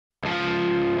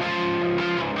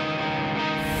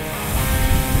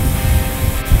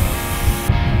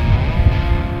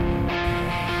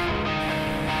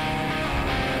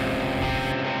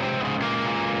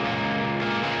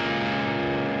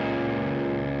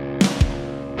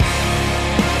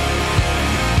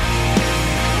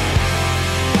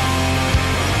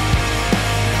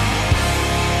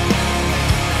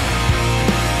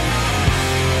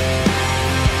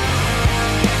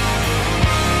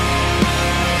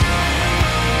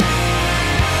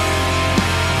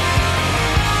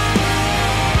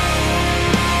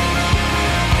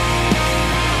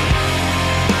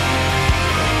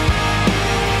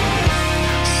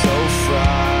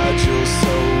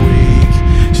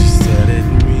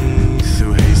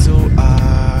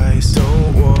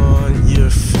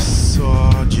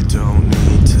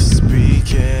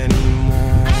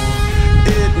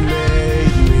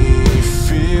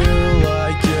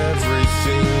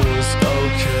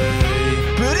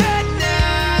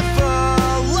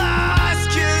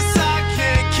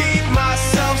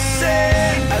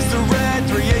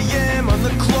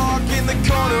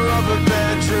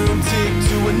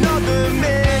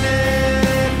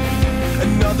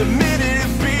the minute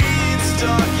it beats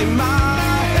stuck in my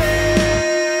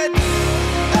head.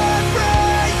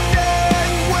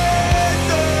 Everything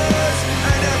withers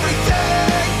and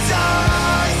everything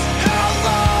dies. How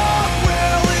long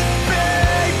will it be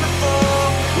before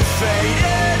we're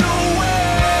fading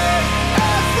away?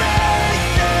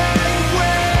 Everything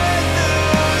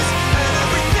withers and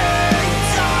everything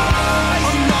dies.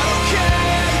 I'm not okay,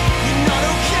 you're not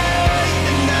okay,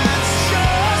 and that's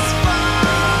just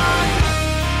fine.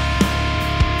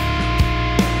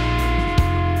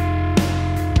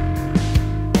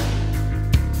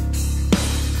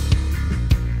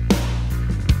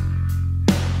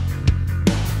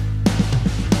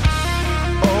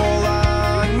 All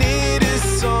I need is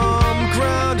some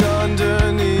ground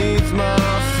underneath my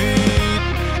feet.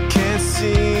 Can't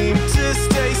seem to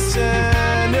stay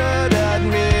centered,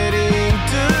 admitting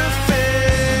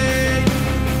defeat.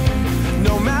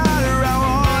 No matter how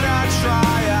hard I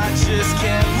try, I just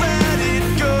can't let it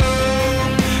go.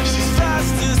 She's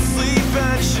fast asleep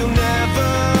and she'll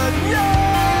never know.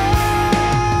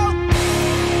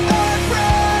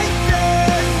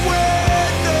 Everything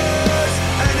withers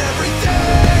and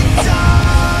everything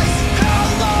dies. How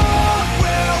long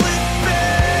will it be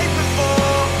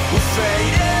before we're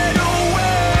fading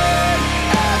away?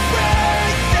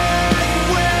 Everything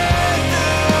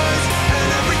withers and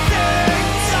everything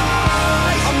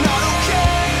dies. I'm not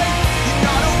okay, you're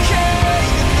not okay,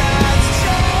 and that's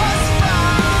just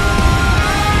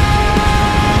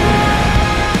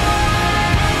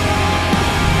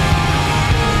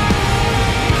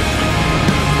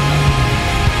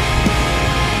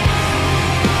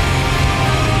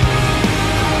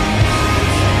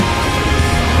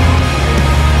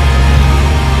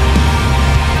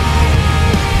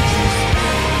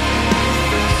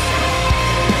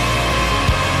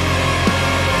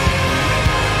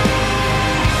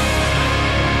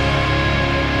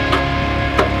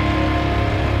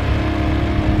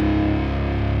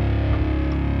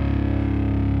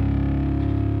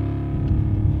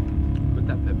With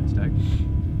that pepper steak.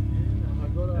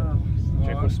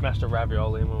 Check, we'll smash the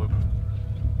ravioli in when we...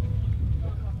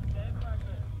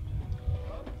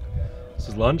 This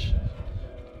is lunch?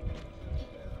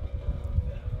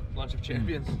 Lunch of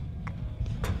champions.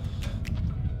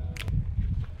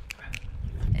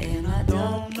 And I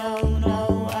don't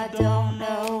know, I don't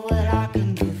know what I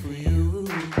can do for you.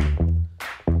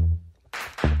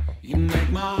 You make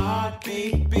my heart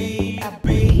beat, beat, I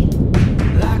beat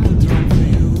like a drum for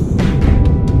you.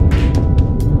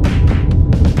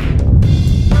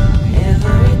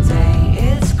 Every day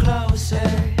it's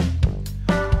closer.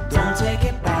 Don't take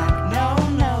it back, no,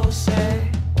 no, sir.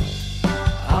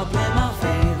 I'll play my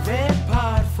favorite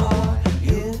part for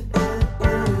you.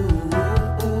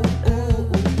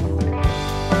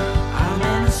 I'm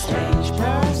in a strange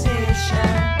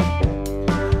position.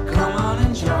 Come on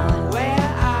and join where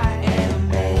I am,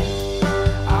 babe.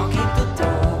 I'll keep the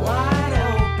door wide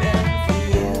open for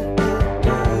you.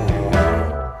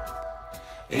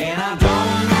 And I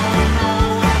don't know.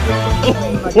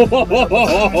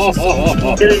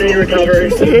 Get a knee recovery.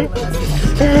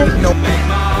 No, make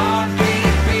my heart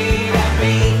beat, beat, I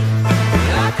beat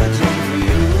like a drum for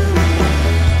you.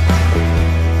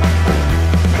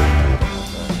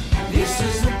 This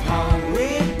is the part we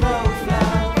both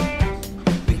love.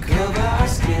 We cover our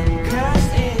skin 'cause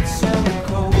it's so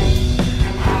cold.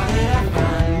 How did I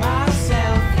find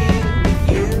myself here with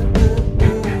you?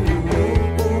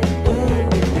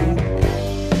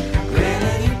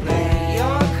 Granted, you play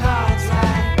your cards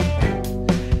right.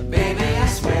 Baby, I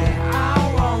swear I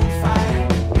won't fight.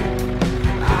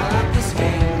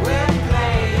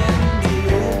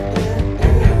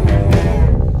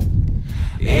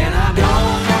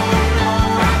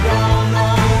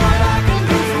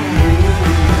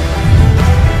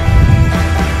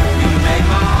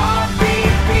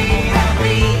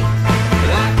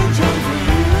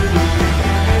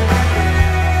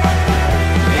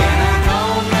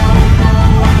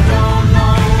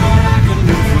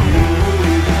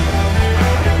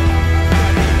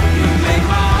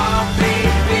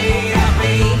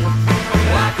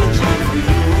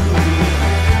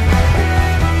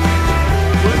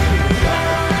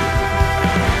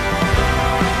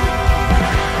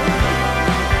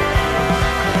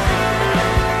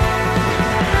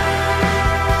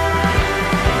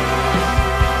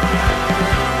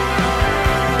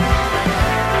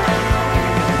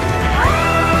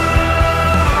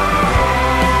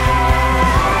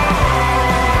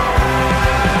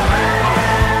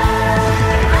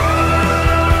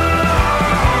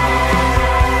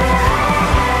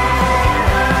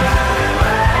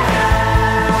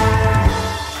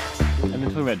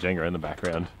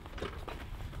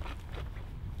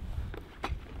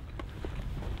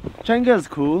 Jenga's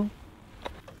cool.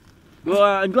 Well,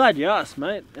 I'm glad you asked,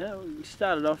 mate. Yeah, we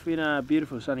started off in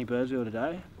beautiful sunny Birdsville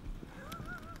today.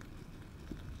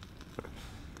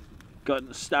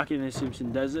 Got stuck in the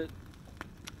Simpson Desert.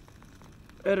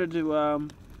 Headed to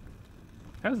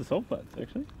How's the salt flats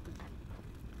actually?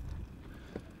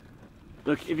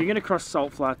 Look, if you're going to cross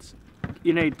salt flats,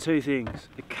 you need two things: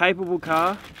 a capable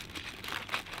car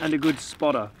and a good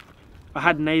spotter. I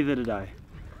had neither today.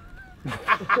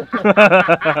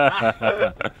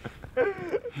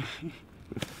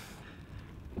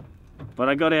 But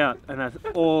I got out, and that's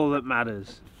all that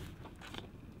matters.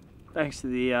 Thanks to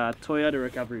the Toyota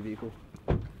recovery vehicle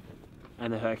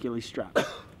and the Hercules strap.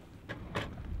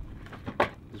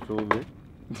 Just filming me.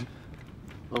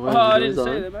 Oh, I didn't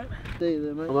see that, mate. See you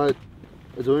there, mate. Am I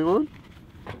doing one?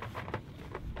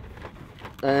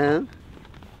 And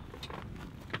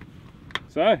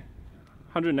So,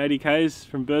 180 k's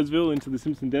from Birdsville into the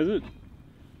Simpson Desert.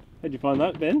 How'd you find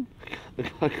that, Ben?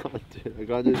 I can't do this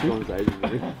conversation,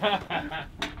 mate.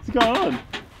 What's going on?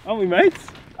 Aren't we mates?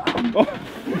 Oh,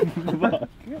 fuck.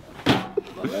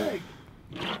 My leg.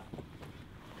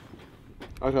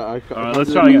 Alright, let's try again, let's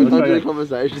Let's try do the again.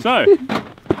 conversation. So,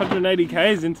 180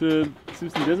 k's into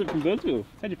Simpson Desert from Birdsville.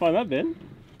 How'd you find that, Ben?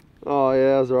 Oh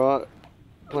yeah, it was alright.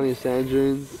 Plenty of sand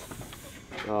dunes.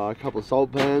 A couple of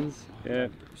salt pans. Yeah,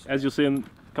 as you'll see in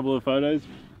a couple of photos,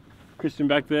 Christian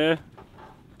back there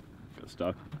got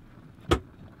stuck.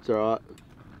 It's alright.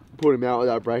 Pulled him out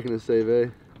without breaking his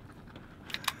CV.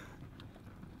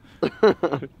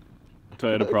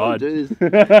 Toyota Pride. Do this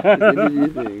interview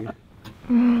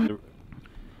thing.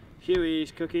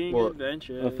 Huey's cooking What?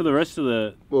 adventure. For the rest of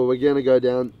the, Well, we're gonna go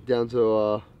down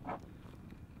to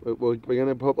we're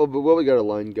gonna pop. Oh, but we go to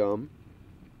Lone Gum.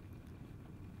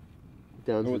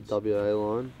 Down to What's- the WA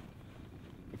line.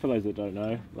 for those that don't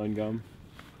know, Lone Gum.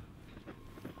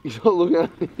 You're not looking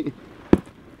at me.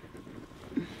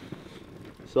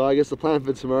 So I guess the plan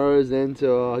for tomorrow is then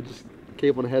to just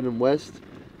keep on heading west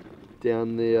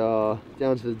down the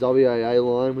down to the WAA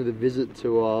line with a visit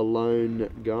to Lone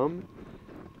Gum,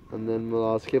 and then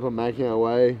we'll just keep on making our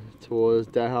way towards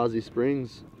Dalhousie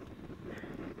Springs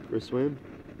for a swim.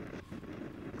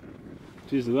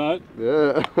 Cheers to that.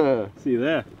 Yeah. See you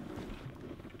there.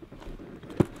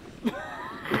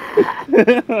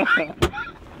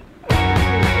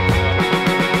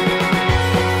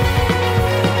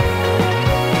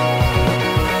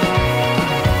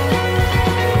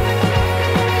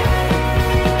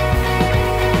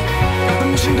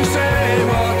 Permission to say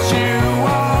what you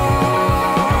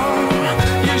want.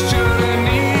 You shouldn't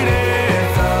need it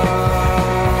though.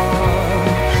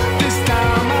 This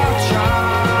time I'll try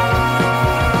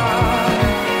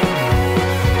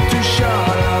to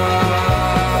shut up.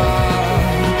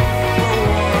 For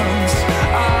once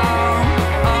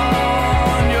I'm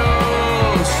on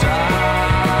your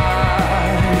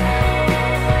side,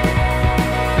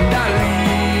 and I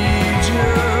lead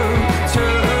you to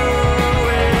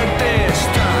it this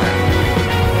time.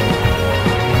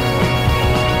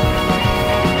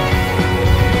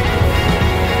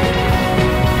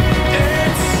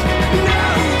 It's no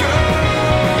good.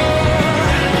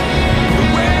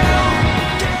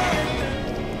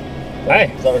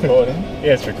 Hey! Is that recording?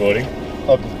 Yeah, it's recording.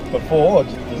 Oh, before? Or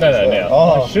just No, now.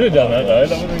 Oh, I should have done that though.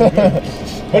 That would have been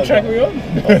good. What track are we on?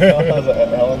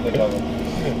 Helen the cover.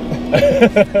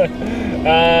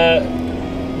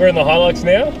 We're in the Hilux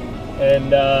now,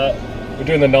 and we're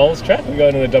doing the Knowles track. We're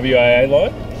going to the WAA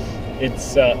line.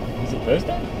 It's, is it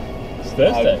Thursday? It's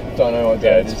Thursday. I don't know what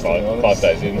Yeah, day it it's is. to be 5 honest.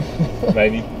 days in,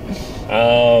 maybe.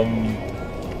 And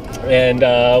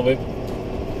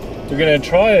we're going to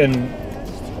try and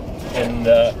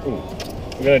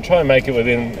we're going to try and make it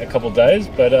within a couple of days,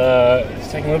 but it's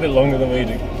taking a little bit longer than we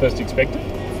first expected.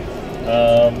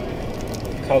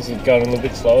 Cars are going a little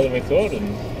bit slower than we thought,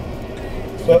 and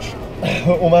But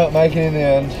we'll make it in the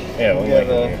end. yeah, we'll get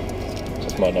make it.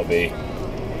 Just might not be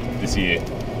this year.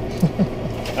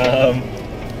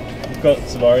 We've got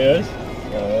some Oreos,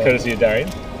 courtesy of Darian.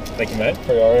 Thank you, mate.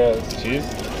 Free Oreos. Cheers.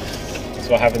 That's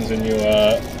what happens when you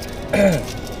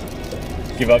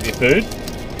give up your food.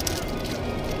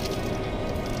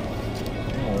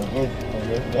 Oh,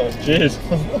 good. No. Cheers.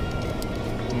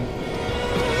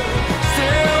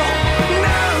 Still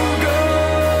no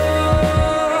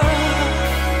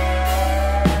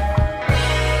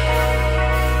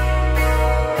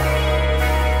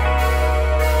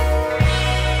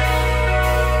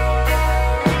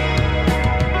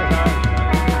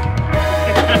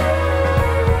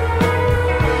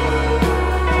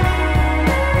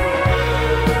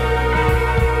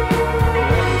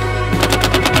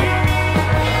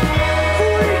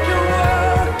We can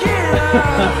walk it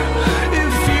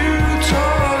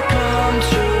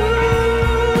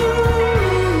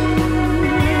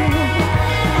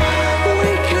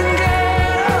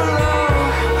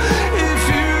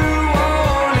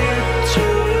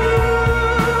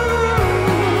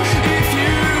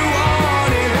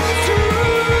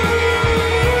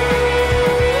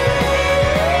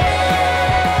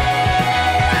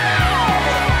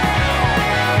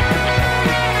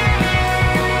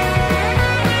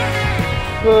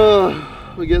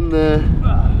Oh, we're getting there.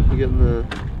 We're getting there.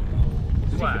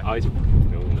 Ice.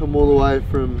 Come all the way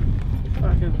from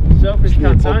Fucking selfish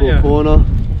near cuts, aren't Poplar you? Corner.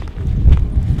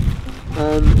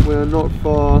 And we're not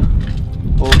far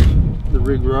off the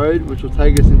Rig Road, which will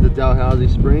take us into Dalhousie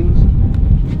Springs.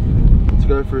 Let's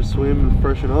go for a swim and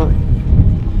freshen up.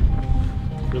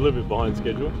 We're a little bit behind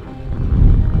schedule.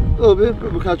 A little bit,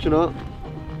 but we're catching up.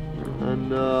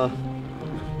 And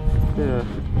yeah,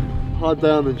 hard day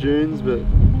on the dunes, but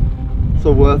it's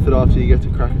all worth it after you get to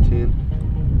crack a tin.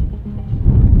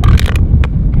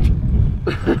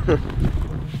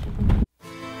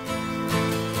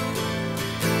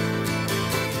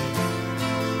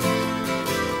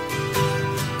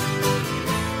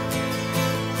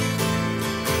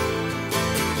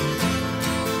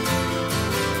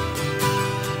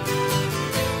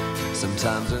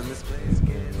 Sometimes when this place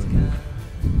gets kind of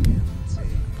empty.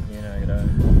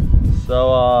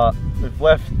 So we've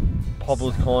left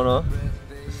Poplar's Corner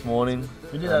this morning.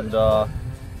 We did and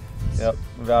yep,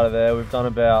 we're out of there. We've done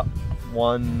about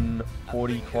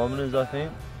 140 kilometres, I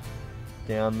think,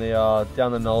 down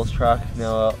the Knowles track.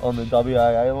 Now on the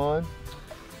WAA line.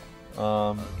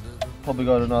 Probably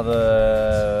got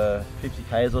another 50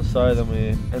 k's or so. Then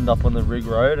we end up on the Rig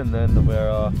Road, and then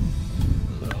we're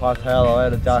hightail our way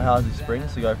to Dalhousie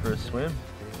Springs to go for a swim.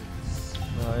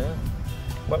 Yeah,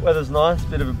 wet weather's nice,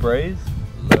 bit of a breeze,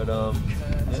 but yeah,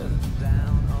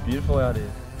 beautiful out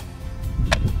here.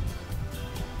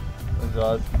 Thanks,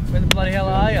 guys. Where the bloody hell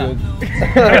are you?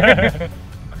 Good.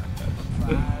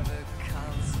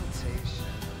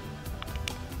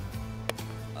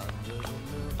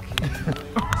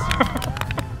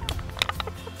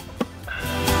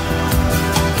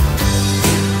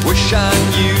 Wish I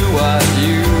knew what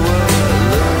you were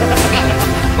looking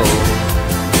for.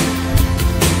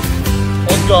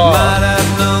 Let's go. Might have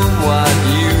known what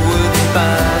you would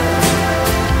find.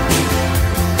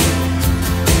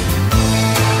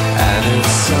 And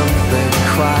it's something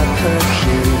quite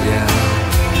peculiar.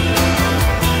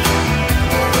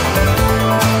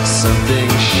 Something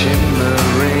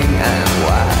shimmering and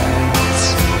white.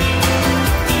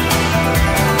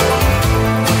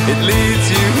 It leads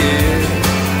you here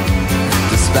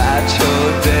despite your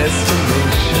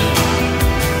destination,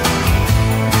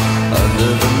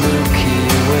 under the Milky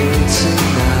Way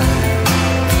tonight.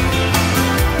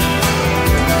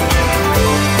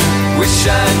 Wish I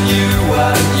knew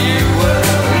what you were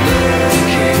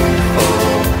looking for.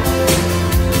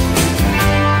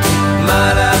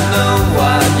 Might have known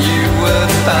what you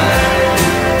would find.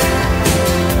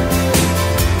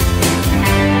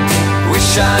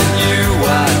 Wish I knew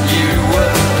what you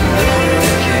were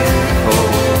looking for.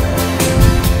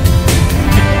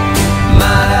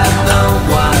 Might have known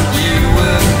what you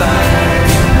would find.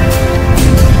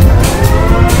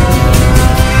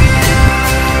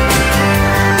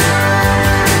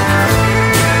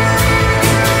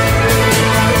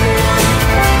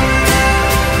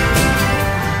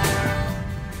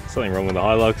 Something wrong with the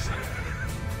Hilux.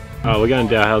 We're going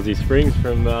to Dalhousie Springs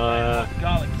from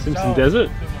Simpson Desert.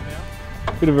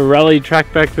 Bit of a rally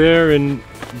track back there, and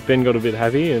Ben got a bit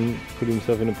happy and put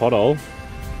himself in a pothole.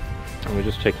 And we're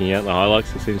just checking out the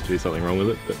Hilux. There seems to be something wrong with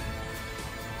it, but it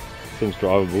seems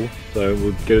drivable. So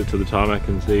we'll get it to the tarmac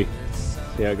and see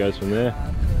how it goes from there.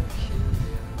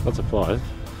 Lots of flies.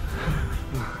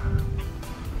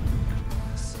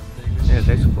 Yeah, it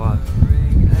takes a flight.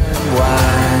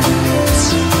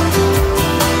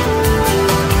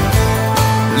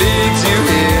 Leads you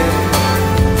here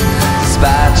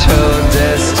despite your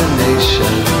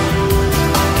destination,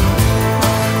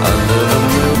 under the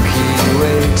Milky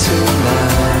Way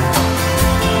tonight.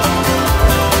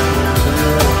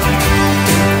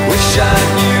 Wish I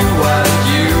knew what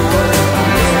you were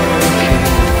looking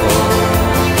for.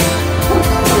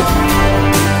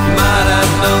 Might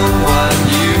have known what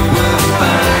you would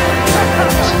find.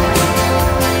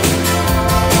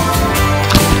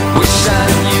 Wish I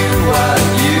knew what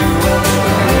you were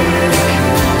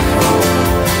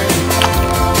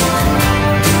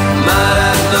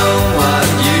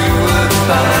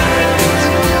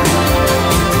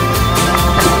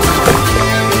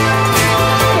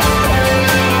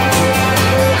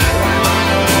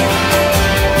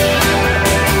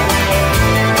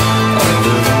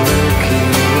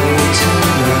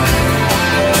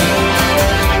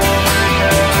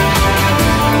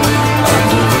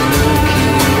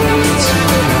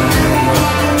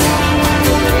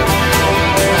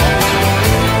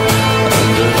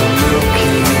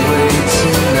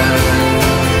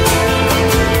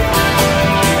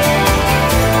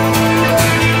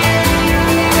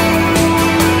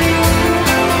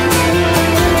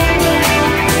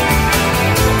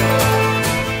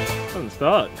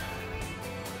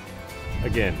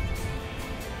Again.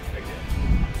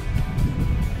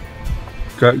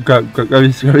 Grab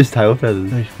his tail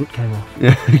feathers. His foot came off.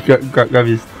 Yeah, grab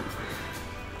his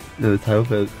the tail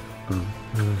feathers.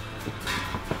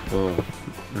 Oh,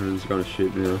 everyone's gonna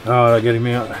shoot me now. Oh, get him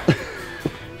out.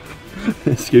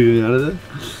 Scoop him out of there.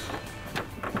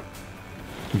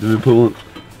 Do we pull it?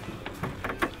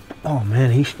 Oh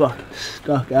man, he's fucking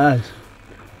stuck as.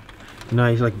 No,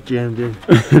 he's like jammed in.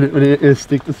 When you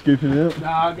stick to scoop him out? No,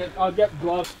 I'll get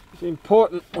gloves. It's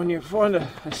important when you find a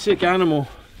sick animal,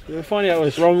 you find out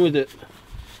what's wrong with it.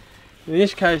 In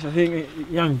this case, I think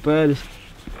a young bird has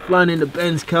flown into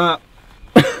Ben's cart.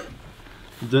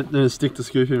 Don't stick to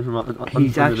scoop him from underneath.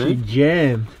 He's actually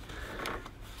jammed.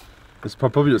 It's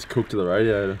probably just cooked to the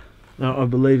radiator. No, I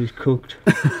believe he's cooked.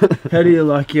 How do you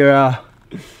like your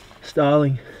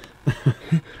starling?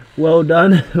 Well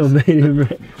done, or medium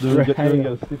rare?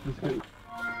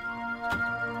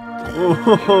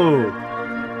 Oh!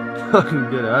 Fucking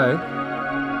good, eh?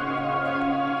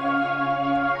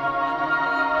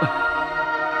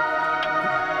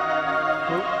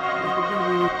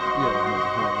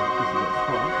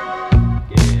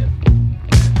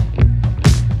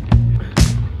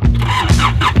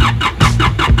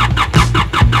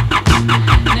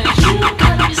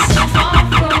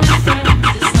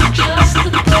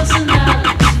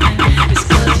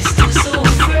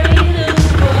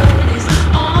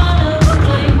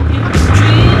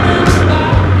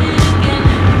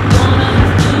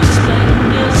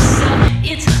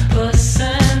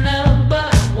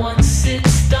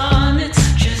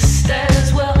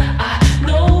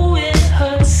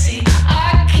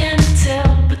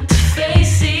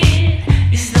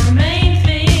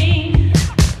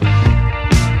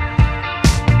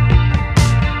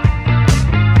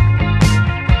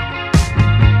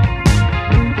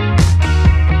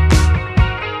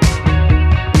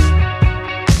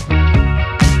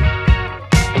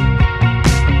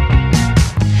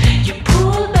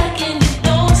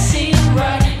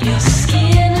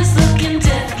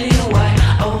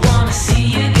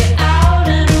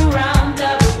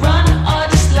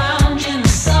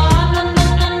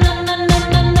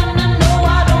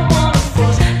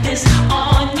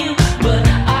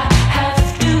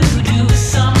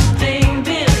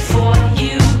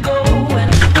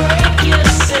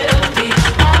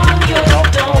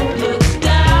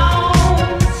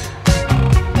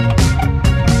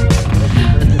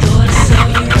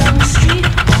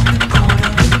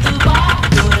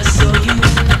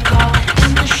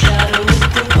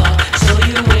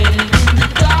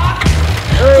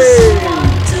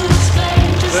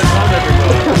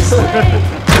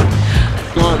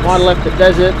 Might have left the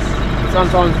desert.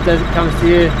 Sometimes the desert comes to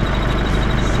you.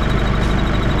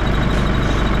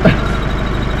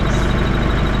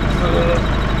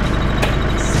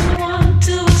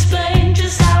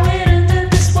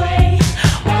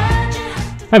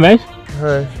 Hey mate,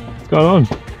 Hey, what's going on?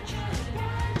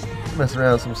 messing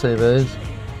around with some CVs.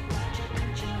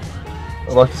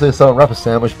 I'd like to see someone wrap a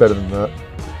sandwich better than that.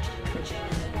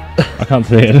 I can't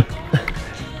see it.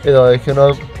 You know, can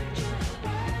I?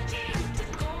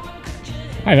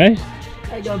 Hey mate,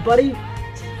 How you going, buddy?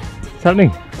 what's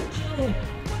happening?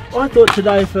 I thought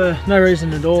today, for no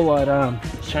reason at all, I'd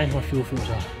change my fuel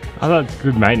filter. I thought it's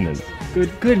good maintenance.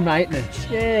 Good maintenance.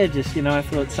 Yeah, just, you know, I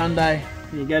thought Sunday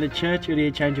you go to church, or do you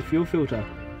change your fuel filter?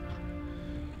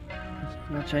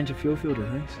 I'll change your fuel filter,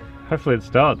 thanks. Hopefully it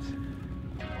starts.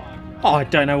 Oh, I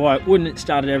don't know why it wouldn't. It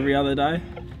started every other day.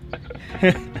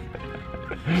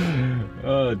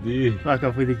 Oh dear. Fuck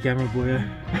off with your camera, boy.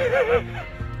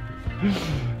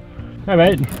 Hey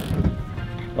mate.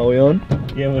 Are we on?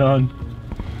 Yeah, we're on.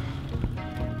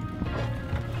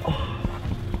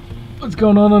 What's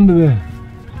going on under there?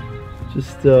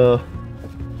 Just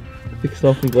fixing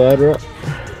off my glider up.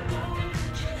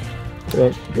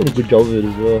 Yeah, done a good job of it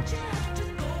as well.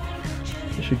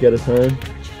 It should get us home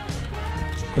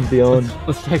and beyond.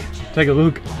 Let's take a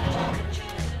look.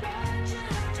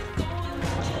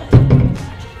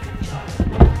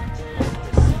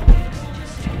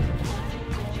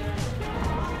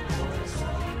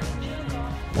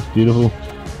 That's beautiful.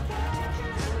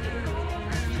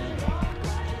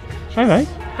 Hey mate,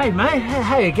 Hey mate,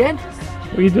 hey again.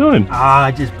 what are you doing?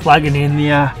 Just plugging in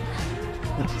the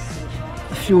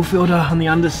fuel filter on the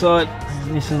underside.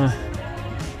 Listen,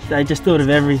 they just thought of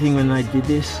everything when they did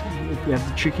this. You have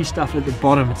the tricky stuff at the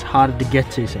bottom, it's harder to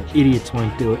get to, so idiots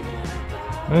won't do it.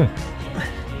 Oh.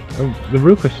 The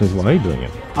real question is, why are you doing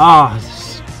it?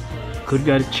 Could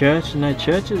go to church, no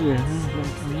churches there.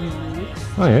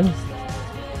 Oh yeah,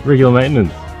 regular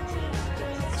maintenance.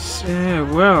 Yeah,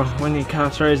 well, when your car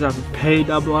throws up a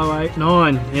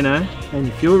P0089, you know, and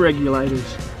your fuel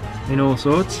regulators and all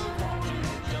sorts,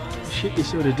 shit you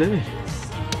sort of do.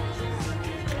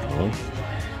 Well,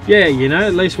 Yeah, you know,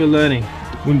 at least we're learning.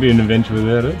 wouldn't be an adventure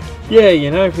without it. Yeah, you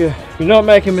know, if you're not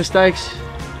making mistakes,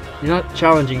 you're not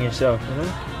challenging yourself, you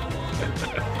know.